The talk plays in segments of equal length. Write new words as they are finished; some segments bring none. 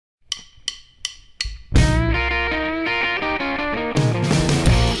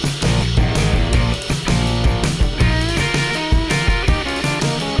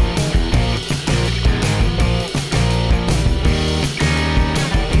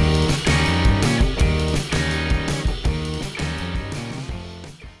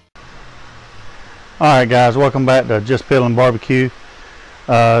Alright guys, welcome back to Just Peeling Barbecue.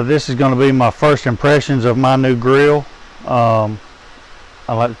 This is going to be my first impressions of my new grill. I'd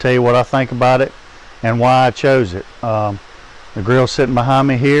like to tell you what I think about it and why I chose it. The grill sitting behind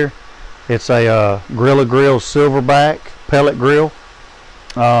me here, it's a Grilla Grills Silverbac pellet grill.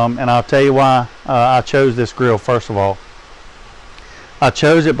 And I'll tell you why I chose this grill. First of all, I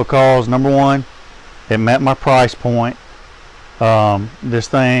chose it because, number one, it met my price point. This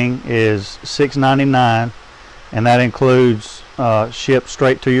thing is $6.99, and that includes shipped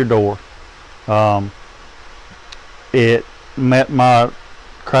straight to your door. It met my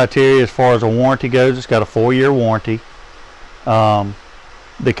criteria as far as a warranty goes. It's got a 4-year warranty. The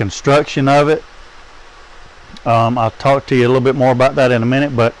construction of it, I'll talk to you a little bit more about that in a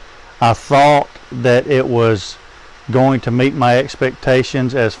minute, but I thought that it was going to meet my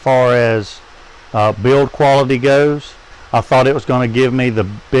expectations as far as build quality goes. I thought it was going to give me the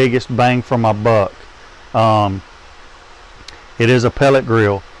biggest bang for my buck. It is a pellet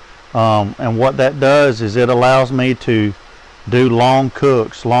grill, and what that does is it allows me to do long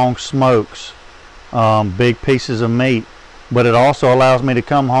cooks, long smokes, big pieces of meat, but it also allows me to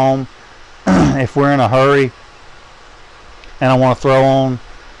come home if we're in a hurry and I want to throw on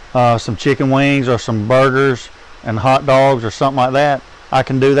some chicken wings or some burgers and hot dogs or something like that. I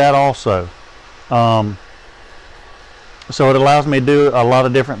can do that also. So it allows me to do a lot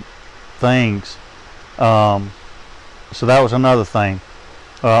of different things. So that was another thing.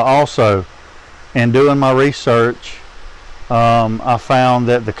 Also, in doing my research, I found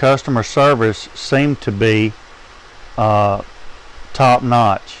that the customer service seemed to be top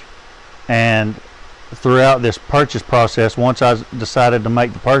notch. And throughout this purchase process, once I decided to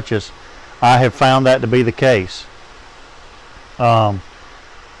make the purchase, I have found that to be the case.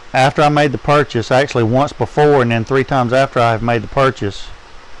 After I made the purchase, actually once before and then 3 times after I have made the purchase,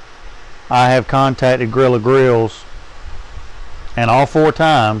 I have contacted Grilla Grills, and all 4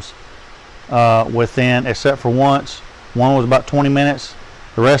 times within, except for once, one was about 20 minutes,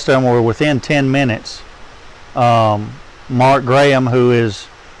 the rest of them were within 10 minutes. Mark Graham, who is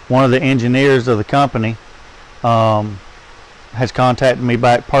one of the engineers of the company, has contacted me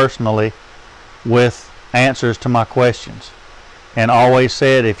back personally with answers to my questions, and always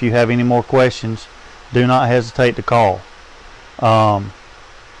said, if you have any more questions, do not hesitate to call. And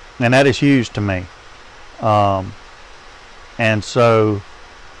that is huge to me. And so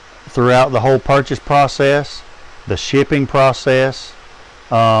throughout the whole purchase process, the shipping process,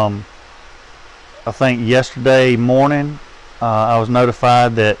 I think yesterday morning I was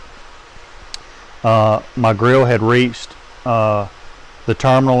notified that my grill had reached the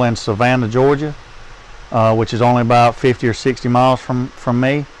terminal in Savannah, Georgia, which is only about 50 or 60 miles from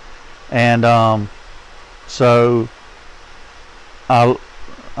me. And so I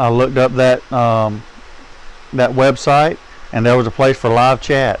looked up that that website, and there was a place for live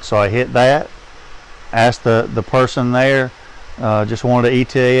chat, so I hit that, asked the person there, just wanted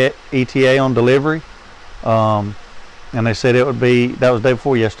an ETA on delivery, and they said it would be, that was the day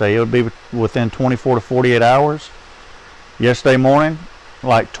before yesterday, it would be within 24 to 48 hours. Yesterday morning,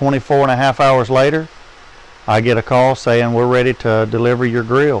 like 24 and a half hours later, I get a call saying we're ready to deliver your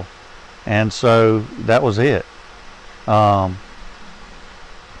grill. And so that was it. I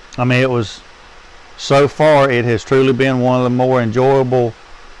mean, it was, so far it has truly been one of the more enjoyable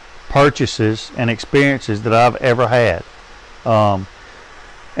purchases and experiences that I've ever had. And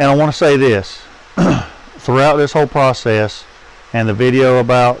I want to say this, throughout this whole process and the video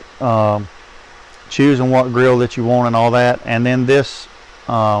about choosing what grill that you want and all that, and then this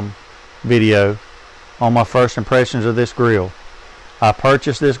video on my first impressions of this grill. I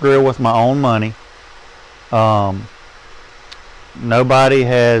purchased this grill with my own money. Nobody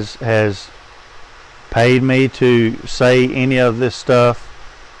has paid me to say any of this stuff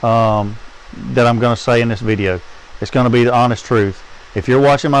that I'm going to say in this video. It's going to be the honest truth. If you're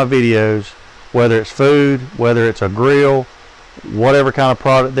watching my videos, whether it's food, whether it's a grill, whatever kind of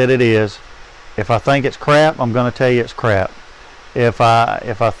product that it is, if I think it's crap, I'm going to tell you it's crap. If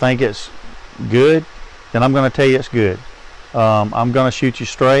I think it's good, then I'm going to tell you it's good. I'm going to shoot you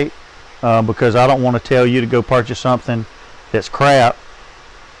straight because I don't want to tell you to go purchase something that's crap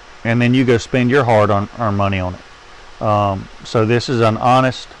and then you go spend your hard-earned money on it. So this is an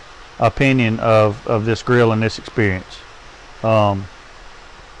honest opinion of this grill and this experience. So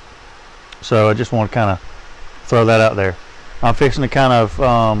I just want to kind of throw that out there. I'm fixing to kind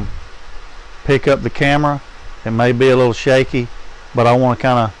of pick up the camera. It may be a little shaky, but I want to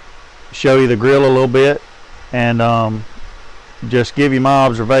kind of show you the grill a little bit and just give you my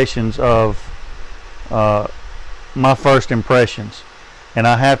observations of my first impressions. And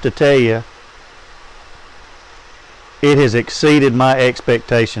I have to tell you, it has exceeded my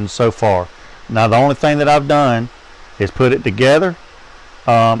expectations so far. Now the only thing that I've done is put it together,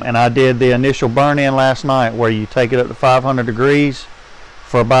 and I did the initial burn-in last night where you take it up to 500 degrees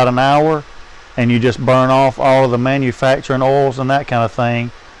for about an hour, and you just burn off all of the manufacturing oils and that kind of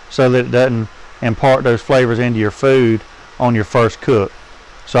thing, so that it doesn't impart those flavors into your food on your first cook.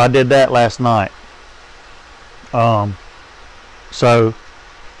 So I did that last night. So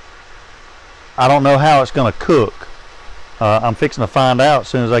I don't know how it's going to cook. I'm fixing to find out as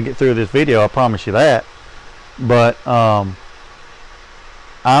soon as I get through this video, I promise you that. But I'm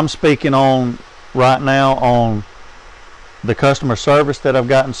speaking on right now on the customer service that I've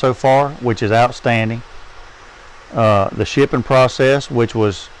gotten so far, which is outstanding. The shipping process, which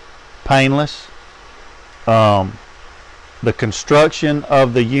was painless. The construction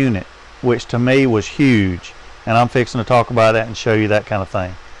of the unit, which to me was huge, and I'm fixing to talk about that and show you that kind of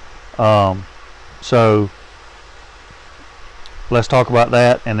thing. So let's talk about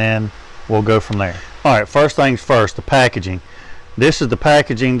that, and then we'll go from there. All right, first things first, the packaging. This is the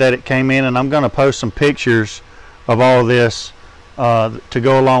packaging that it came in, and I'm going to post some pictures of all of this to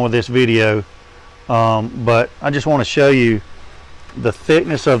go along with this video. But I just want to show you the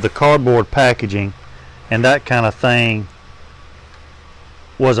thickness of the cardboard packaging, and that kind of thing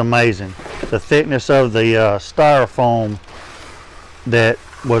was amazing. The thickness of the styrofoam that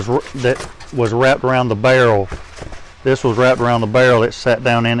was wrapped around the barrel. This was wrapped around the barrel. It sat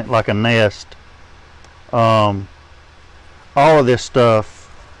down in it like a nest. All of this stuff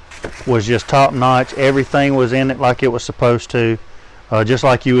was just top notch. Everything was in it like it was supposed to, just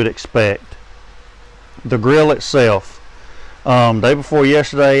like you would expect. The grill itself, day before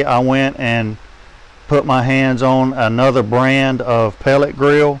yesterday, I went and put my hands on another brand of pellet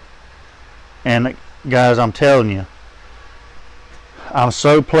grill, and guys, I'm telling you, I'm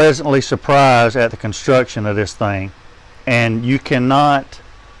so pleasantly surprised at the construction of this thing. And you don't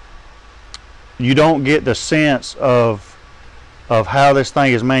get the sense of how this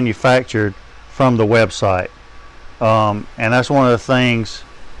thing is manufactured from the website, and that's one of the things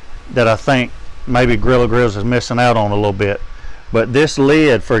that I think maybe Grilla Grills is missing out on a little bit. But this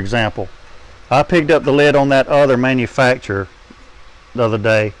lid, for example, I picked up the lid on that other manufacturer the other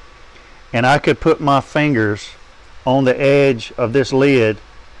day, and I could put my fingers on the edge of this lid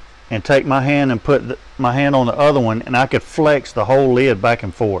and take my hand and put my hand on the other one, and I could flex the whole lid back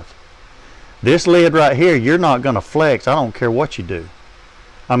and forth. This lid right here, you're not going to flex. I don't care what you do.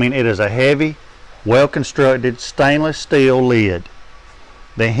 I mean, it is a heavy, well-constructed stainless steel lid.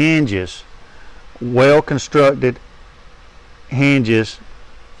 The hinges, well-constructed hinges.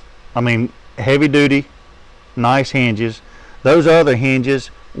 I mean, heavy-duty, nice hinges. Those other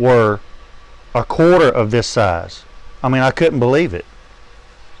hinges were a quarter of this size. I mean, I couldn't believe it.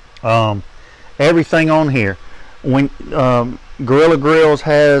 Everything on here. When Grilla Grills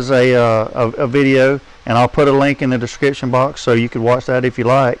has a video, and I'll put a link in the description box so you could watch that if you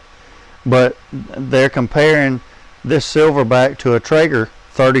like. But they're comparing this Silverbac to a Traeger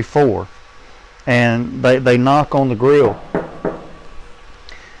 34, and they knock on the grill.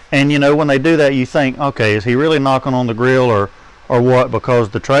 And you know, when they do that, you think, okay, is he really knocking on the grill or what? Because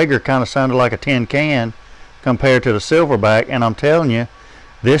the Traeger kind of sounded like a tin can compared to the Silverbac, and I'm telling you,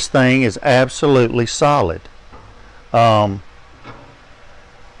 this thing is absolutely solid. The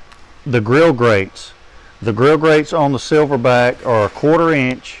grill grates. The grill grates on the Silverbac are a 1/4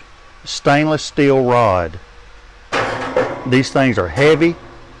 inch stainless steel rod. These things are heavy.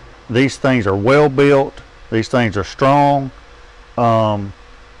 These things are well built. These things are strong.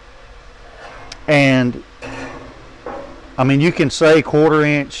 And I mean, you can say 1/4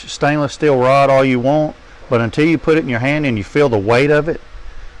 inch stainless steel rod all you want, but until you put it in your hand and you feel the weight of it,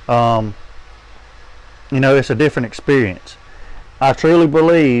 you know, it's a different experience. I truly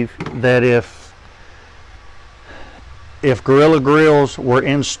believe that if Grilla Grills were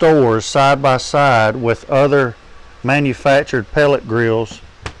in stores side by side with other manufactured pellet grills,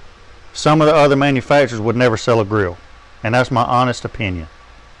 some of the other manufacturers would never sell a grill, and that's my honest opinion.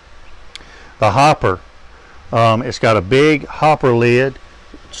 The hopper, it's got a big hopper lid,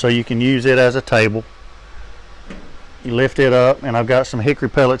 so you can use it as a table. You lift it up, and I've got some hickory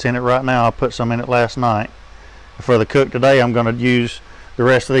pellets in it right now. I put some in it last night. For the cook today, I'm going to use the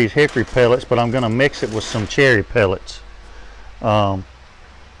rest of these hickory pellets, but I'm going to mix it with some cherry pellets. The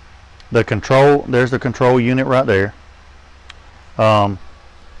control, there's the control unit right there.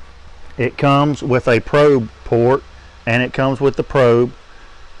 It comes with a probe port, and it comes with the probe,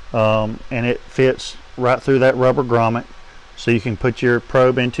 and it fits right through that rubber grommet, so you can put your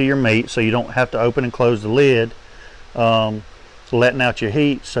probe into your meat, so you don't have to open and close the lid, letting out your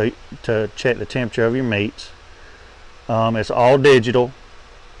heat so to check the temperature of your meats. It's all digital.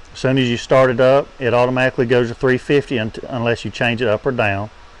 As soon as you start it up, it automatically goes to 350 unless you change it up or down.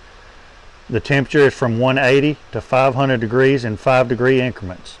 The temperature is from 180 to 500 degrees in 5-degree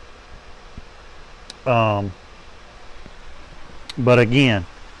increments. But again,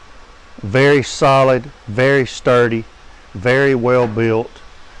 very solid, very sturdy, very well built.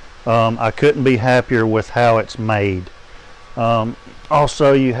 I couldn't be happier with how it's made.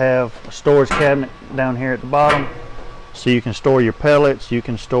 Also, you have a storage cabinet down here at the bottom, so you can store your pellets, you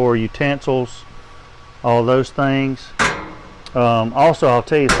can store utensils, all those things. Also, I'll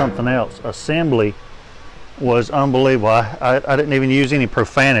tell you something else. Assembly was unbelievable. I didn't even use any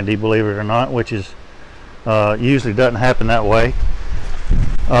profanity, believe it or not, which is usually doesn't happen that way.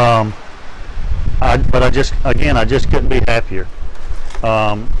 But I just couldn't be happier.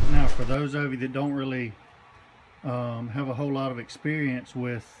 Now, for those of you that don't really have a whole lot of experience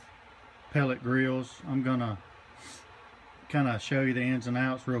with pellet grills, I'm gonna kind of show you the ins and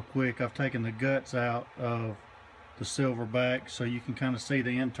outs real quick. I've taken the guts out of the Silverbac so you can kind of see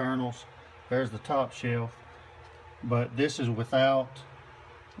the internals. There's the top shelf, but this is without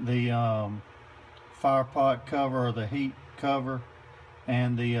the fire pot cover or the heat cover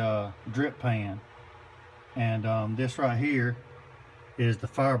and the drip pan. And this right here is the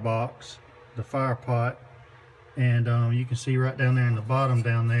firebox, the fire pot, and you can see right down there in the bottom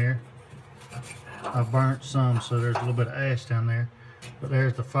down there, I burnt some, so there's a little bit of ash down there, but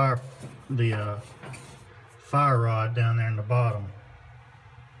there's the fire rod down there in the bottom.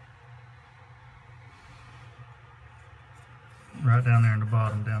 Right down there in the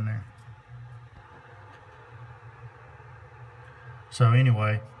bottom down there. So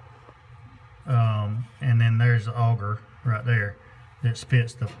anyway, and then there's the auger right there that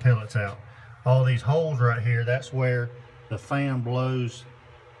spits the pellets out. All these holes right here, that's where the fan blows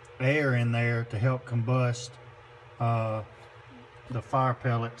air in there to help combust the fire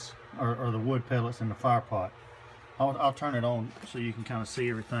pellets or the wood pellets in the fire pot. I'll turn it on so you can kind of see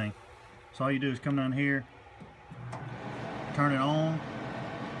everything. So all you do is come down here, turn it on,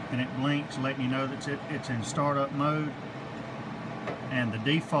 and it blinks letting you know that it's in startup mode, and the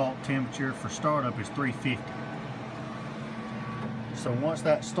default temperature for startup is 350. So once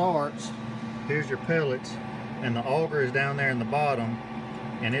that starts, here's your pellets, and the auger is down there in the bottom,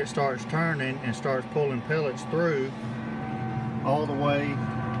 and it starts turning and starts pulling pellets through all the way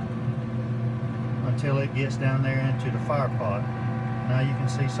until it gets down there into the fire pot. Now you can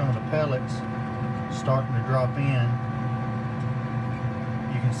see some of the pellets starting to drop in.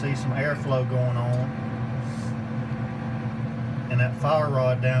 You can see some airflow going on, and that fire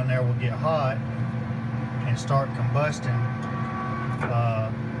rod down there will get hot and start combusting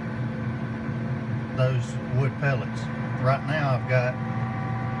those wood pellets. Right now I've got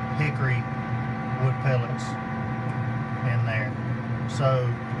hickory wood pellets in there. So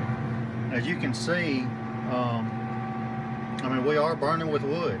as you can see, I mean, we are burning with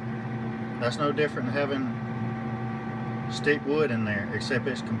wood. That's no different than having stick wood in there, except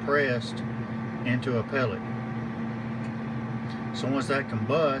it's compressed into a pellet. So once that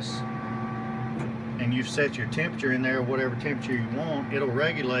combusts and you've set your temperature in there, whatever temperature you want, it'll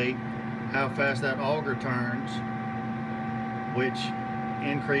regulate how fast that auger turns, which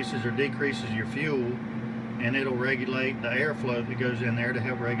increases or decreases your fuel, and it'll regulate the airflow that goes in there to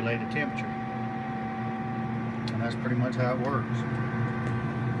help regulate the temperature. And that's pretty much how it works.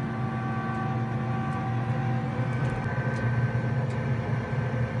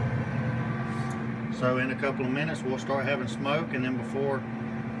 So in a couple of minutes we'll start having smoke, and then before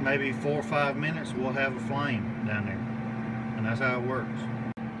maybe 4 or 5 minutes we'll have a flame down there, and that's how it works.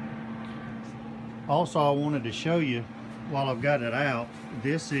 Also, I wanted to show you while I've got it out,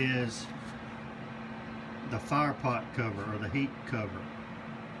 this is the fire pot cover, or the heat cover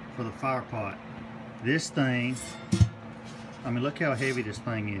for the fire pot. This thing, I mean, look how heavy this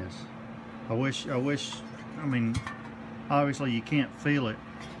thing is. I mean, obviously you can't feel it,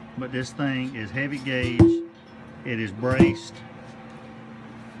 but this thing is heavy gauge. It is braced,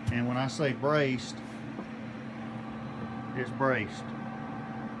 and when I say braced, it's braced.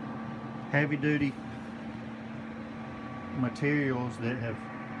 Heavy duty materials that have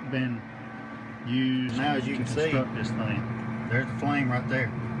been used. Now, as you can see, this thing, there's the flame right there.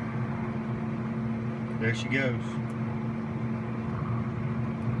 There she goes.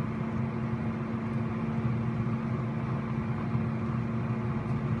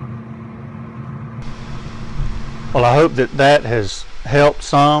 Well, I hope that has helped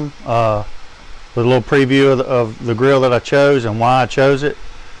some. With a little preview of the grill that I chose and why I chose it.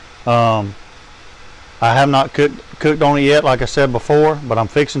 I have not cooked on it yet, like I said before, but I'm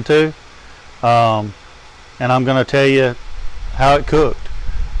fixing to. And and I'm going to tell you how it cooked.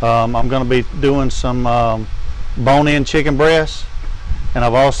 I'm going to be doing some bone-in chicken breasts, and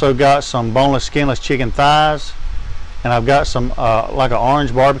I've also got some boneless, skinless chicken thighs, and I've got some like an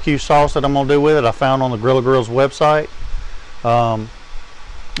orange barbecue sauce that I'm going to do with it. I found on the Grilla Grills website,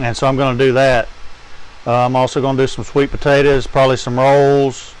 and so I'm going to do that. I'm also going to do some sweet potatoes, probably some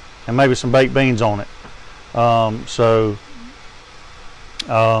rolls, and maybe some baked beans on it.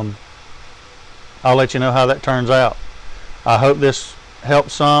 I'll let you know how that turns out. I hope this helped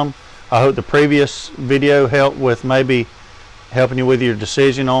some. I hope the previous video helped with maybe helping you with your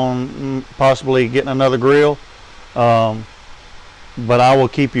decision on possibly getting another grill. But I will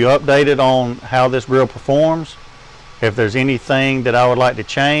keep you updated on how this grill performs. If there's anything that I would like to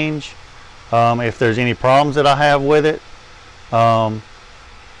change, if there's any problems that I have with it, I'll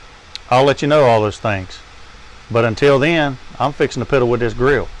let you know all those things. But until then, I'm fixing to piddle with this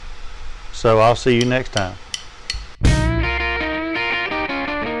grill. So I'll see you next time.